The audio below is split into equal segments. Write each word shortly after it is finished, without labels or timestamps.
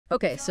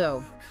Okay,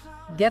 so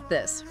get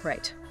this,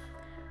 right.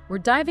 We're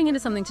diving into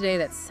something today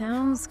that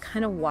sounds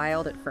kind of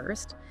wild at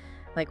first.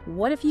 Like,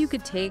 what if you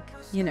could take,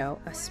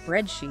 a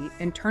spreadsheet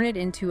and turn it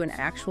into an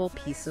actual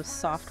piece of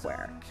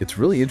software? It's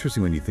really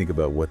interesting when you think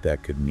about what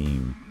that could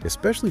mean,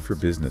 especially for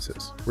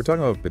businesses. We're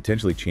talking about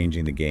potentially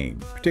changing the game,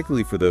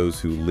 particularly for those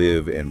who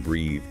live and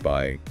breathe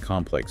by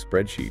complex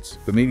spreadsheets,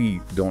 but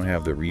maybe don't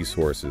have the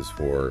resources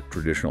for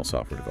traditional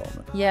software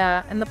development.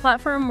 Yeah, and the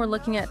platform we're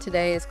looking at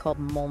today is called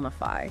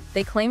Molnify.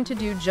 They claim to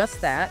do just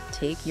that,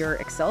 take your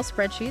Excel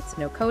spreadsheets,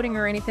 no coding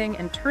or anything,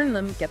 and turn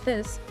them, get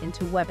this,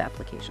 into web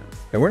applications.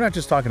 And we're not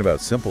just talking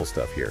about simple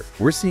stuff here.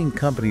 We're seeing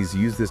companies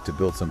use this to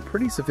build some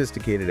pretty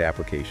sophisticated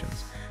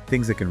applications.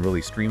 Things that can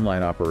really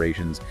streamline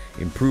operations,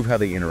 improve how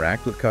they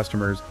interact with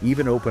customers,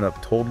 even open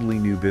up totally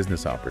new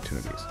business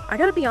opportunities. I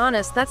gotta be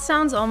honest, that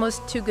sounds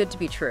almost too good to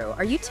be true.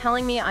 Are you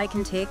telling me I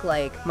can take,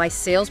 my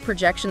sales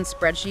projection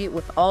spreadsheet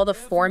with all the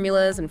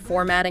formulas and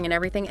formatting and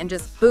everything and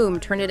just, boom,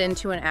 turn it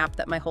into an app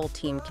that my whole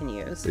team can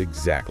use?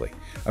 Exactly.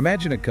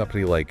 Imagine a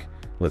company like,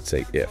 let's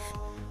say, If.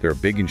 They're a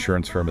big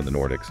insurance firm in the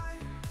Nordics.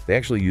 They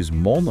actually use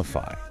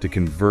Molnify to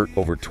convert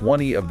over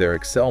 20 of their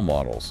Excel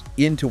models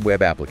into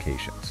web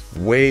applications.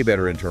 Way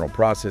better internal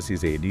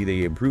processes.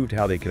 They improved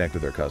how they connect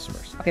with their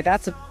customers. Okay,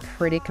 that's a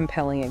pretty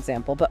compelling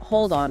example, but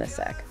hold on a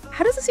sec.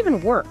 How does this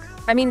even work?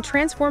 I mean,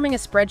 transforming a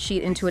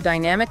spreadsheet into a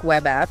dynamic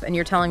web app, and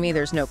you're telling me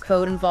there's no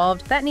code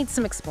involved? That needs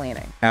some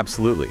explaining.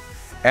 Absolutely.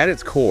 At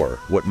its core,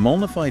 what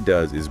Molnify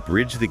does is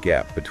bridge the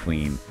gap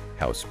between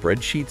how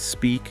spreadsheets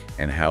speak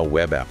and how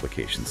web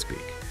applications speak.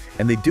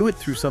 And they do it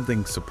through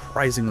something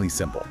surprisingly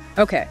simple.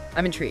 Okay,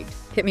 I'm intrigued.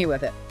 Hit me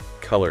with it.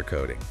 Color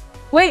coding.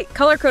 Wait,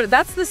 color coded,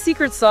 that's the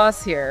secret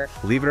sauce here.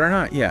 Believe it or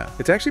not, yeah,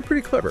 it's actually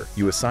pretty clever.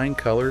 You assign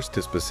colors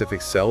to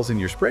specific cells in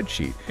your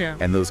spreadsheet,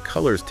 and those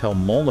colors tell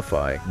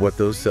Molnify what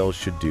those cells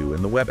should do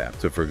in the web app.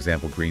 So for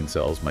example, green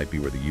cells might be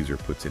where the user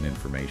puts in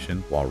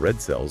information, while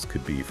red cells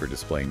could be for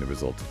displaying the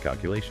results of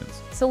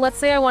calculations. So let's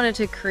say I wanted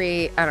to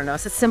create,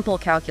 it's a simple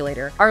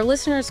calculator. Our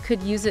listeners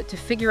could use it to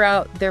figure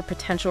out their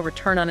potential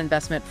return on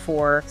investment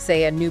for,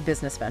 say, a new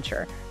business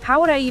venture. How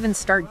would I even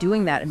start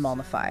doing that in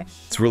Molnify?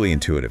 It's really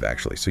intuitive,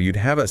 actually. So you'd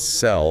have a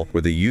cell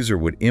where the user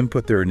would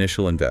input their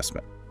initial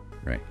investment,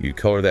 right? You'd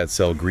color that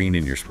cell green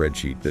in your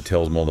spreadsheet that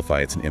tells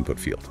Molnify it's an input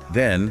field.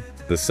 Then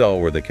the cell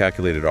where the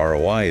calculated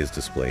ROI is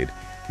displayed,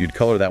 you'd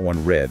color that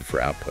one red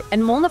for output.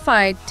 And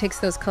Molnify takes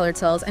those colored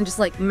cells and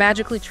just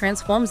magically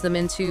transforms them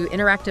into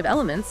interactive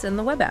elements in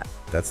the web app.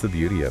 That's the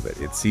beauty of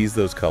it. It sees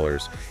those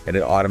colors and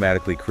it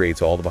automatically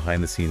creates all the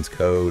behind-the-scenes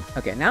code.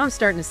 Okay, now I'm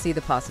starting to see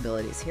the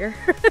possibilities here.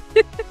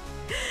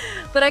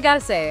 But I gotta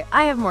say,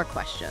 I have more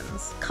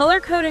questions. Color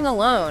coding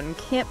alone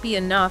can't be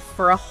enough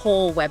for a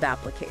whole web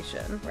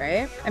application,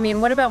 right? I mean,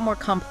 what about more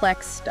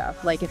complex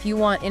stuff? Like if you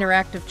want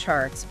interactive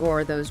charts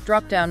or those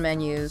drop-down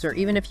menus, or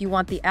even if you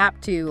want the app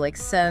to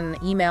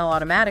send email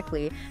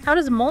automatically, how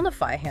does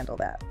Molnify handle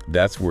that?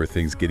 That's where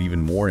things get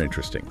even more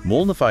interesting.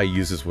 Molnify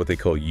uses what they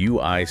call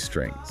UI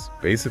strings.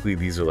 Basically,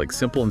 these are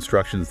simple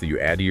instructions that you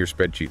add to your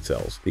spreadsheet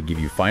cells. They give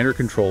you finer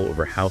control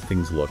over how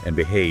things look and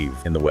behave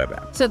in the web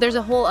app. So there's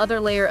a whole other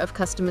layer of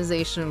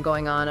customization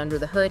going on under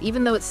the hood,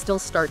 even though it still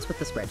starts with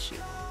the spreadsheet.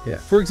 Yeah.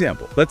 For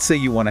example, let's say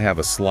you want to have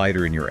a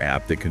slider in your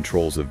app that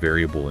controls a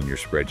variable in your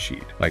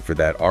spreadsheet. Like for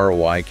that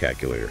ROI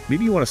calculator,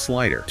 maybe you want a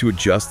slider to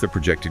adjust the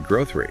projected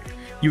growth rate.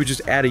 You would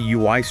just add a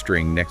UI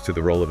string next to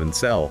the relevant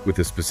cell with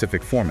a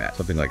specific format,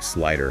 something like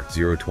slider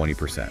 0 to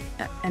 20%.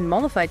 And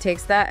Molnify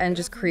takes that and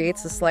just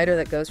creates a slider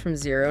that goes from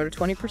 0 to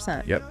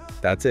 20%. Yep,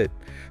 that's it.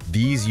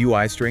 These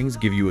UI strings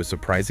give you a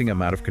surprising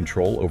amount of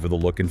control over the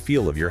look and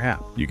feel of your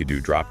app. You can do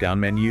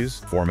drop-down menus,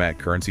 format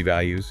currency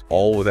values,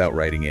 all without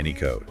writing any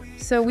code.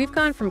 So we've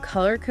gone from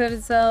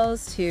color-coded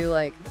cells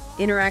to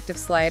interactive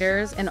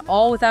sliders, and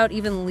all without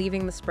even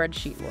leaving the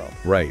spreadsheet world.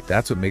 Right,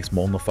 that's what makes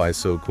Molnify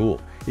so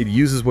cool. It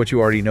uses what you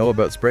already know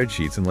about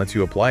spreadsheets and lets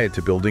you apply it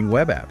to building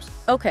web apps.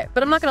 Okay,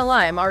 but I'm not gonna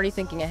lie, I'm already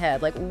thinking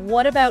ahead.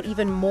 What about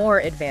even more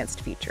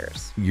advanced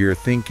features? You're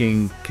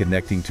thinking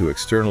connecting to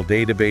external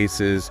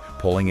databases,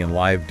 pulling in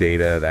live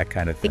data, that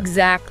kind of thing.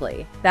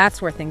 Exactly.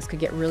 That's where things could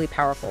get really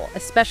powerful,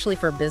 especially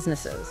for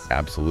businesses.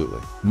 Absolutely.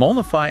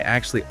 Molnify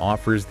actually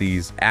offers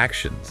these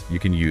actions you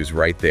can use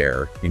right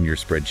there in your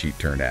spreadsheet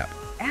turned app.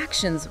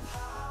 Actions?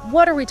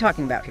 What are we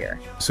talking about here?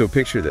 So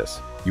picture this.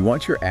 You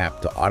want your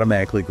app to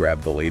automatically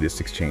grab the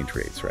latest exchange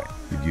rates, right?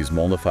 You'd use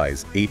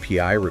Molnify's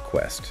API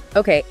request.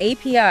 Okay,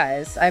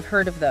 APIs, I've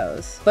heard of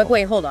those. But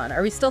wait, hold on.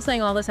 Are we still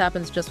saying all this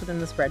happens just within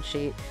the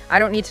spreadsheet? I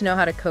don't need to know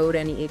how to code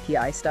any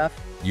API stuff?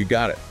 You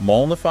got it.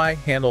 Molnify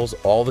handles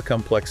all the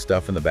complex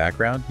stuff in the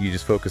background. You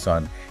just focus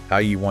on how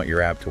you want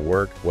your app to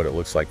work, what it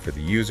looks like for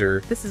the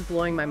user. This is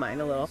blowing my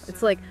mind a little.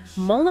 It's like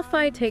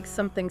Molnify takes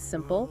something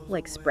simple,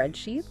 like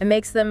spreadsheets, and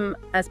makes them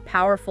as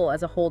powerful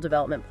as a whole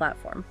development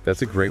platform.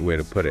 That's a great way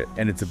to put it.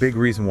 And it's a big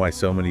reason why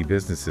so many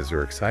businesses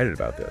are excited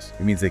about this.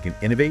 It means they can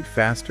innovate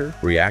faster,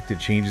 react to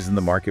changes in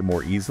the market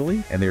more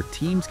easily, and their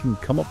teams can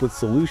come up with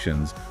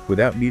solutions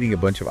without needing a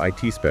bunch of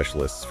IT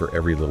specialists for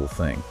every little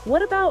thing.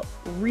 What about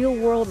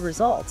real-world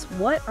results? results.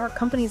 What are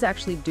companies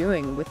actually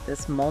doing with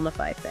this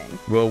Molnify thing?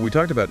 Well, we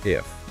talked about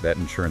If, that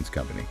insurance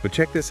company. But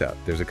check this out.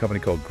 There's a company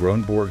called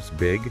Groenborg's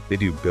Big. They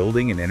do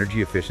building and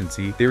energy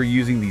efficiency. They're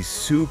using these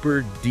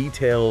super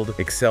detailed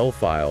Excel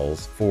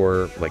files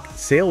for like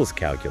sales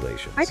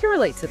calculations. I can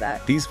relate to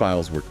that. These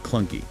files were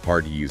clunky,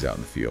 hard to use out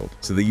in the field.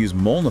 So they use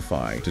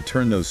Molnify to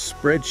turn those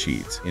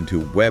spreadsheets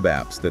into web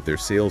apps that their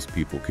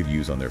salespeople could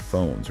use on their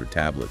phones or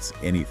tablets,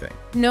 anything.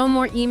 No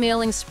more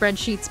emailing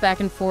spreadsheets back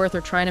and forth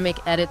or trying to make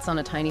edits on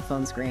a tiny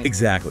phone screen.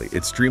 Exactly.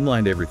 It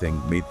streamlined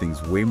everything, made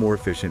things way more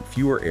efficient,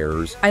 fewer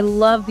errors. I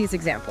love these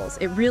examples.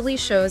 It really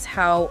shows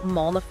how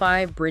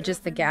Molnify bridges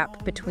the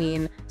gap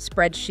between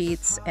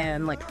spreadsheets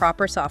and like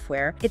proper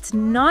software. It's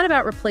not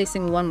about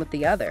replacing one with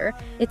the other.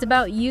 It's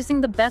about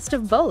using the best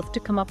of both to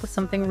come up with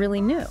something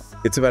really new.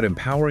 It's about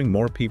empowering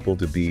more people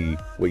to be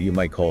what you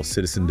might call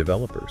citizen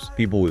developers.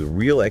 People with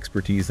real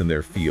expertise in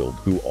their field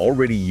who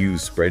already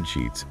use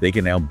spreadsheets. They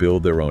can now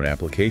build their own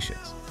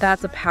applications.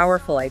 That's a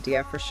powerful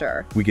idea for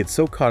sure. We get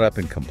so caught up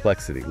in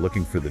complexity,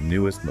 looking for the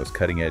newest, most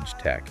cutting-edge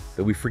tech,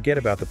 that we forget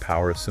about the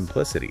power of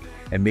simplicity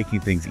and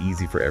making things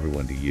easy for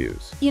everyone to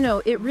use. You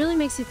know, it really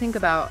makes you think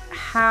about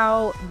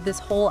how this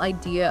whole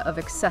idea of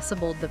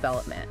accessible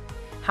development,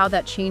 how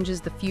that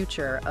changes the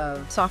future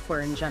of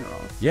software in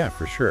general. Yeah,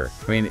 for sure.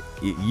 I mean,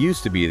 it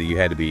used to be that you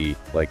had to be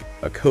like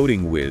a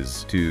coding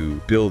whiz to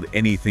build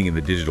anything in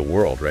the digital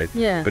world, right?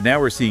 Yeah. But now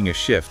we're seeing a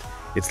shift.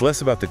 It's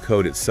less about the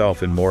code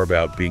itself and more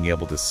about being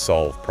able to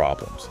solve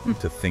problems,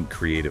 to think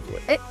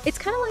creatively. It's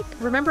kind of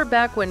like, remember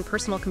back when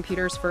personal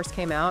computers first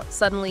came out?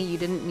 Suddenly you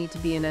didn't need to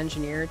be an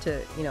engineer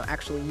to,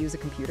 actually use a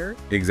computer.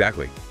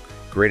 Exactly.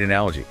 Great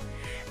analogy.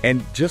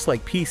 And just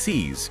like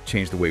PCs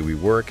changed the way we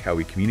work, how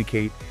we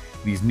communicate,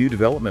 these new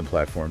development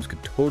platforms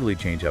could totally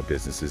change how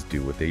businesses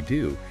do what they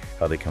do,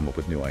 how they come up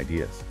with new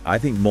ideas. I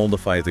think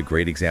Molnify is a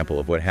great example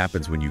of what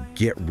happens when you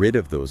get rid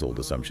of those old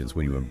assumptions,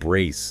 when you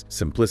embrace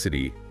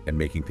simplicity and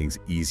making things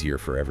easier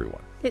for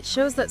everyone. It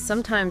shows that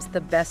sometimes the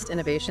best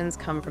innovations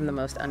come from the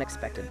most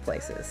unexpected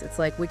places. It's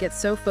like we get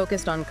so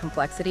focused on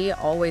complexity,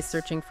 always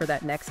searching for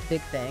that next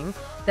big thing,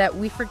 that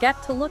we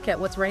forget to look at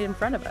what's right in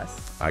front of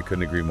us. I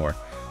couldn't agree more.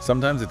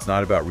 Sometimes it's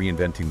not about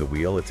reinventing the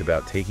wheel, it's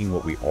about taking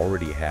what we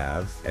already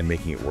have and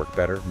making it work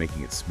better,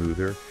 making it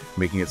smoother,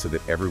 making it so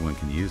that everyone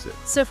can use it.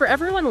 So for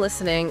everyone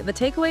listening, the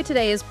takeaway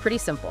today is pretty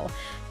simple.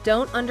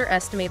 Don't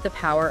underestimate the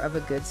power of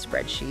a good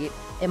spreadsheet.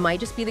 It might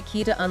just be the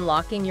key to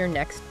unlocking your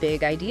next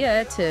big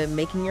idea, to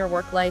making your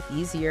work life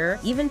easier,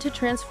 even to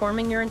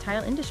transforming your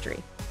entire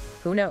industry.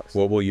 Who knows?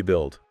 What will you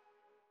build?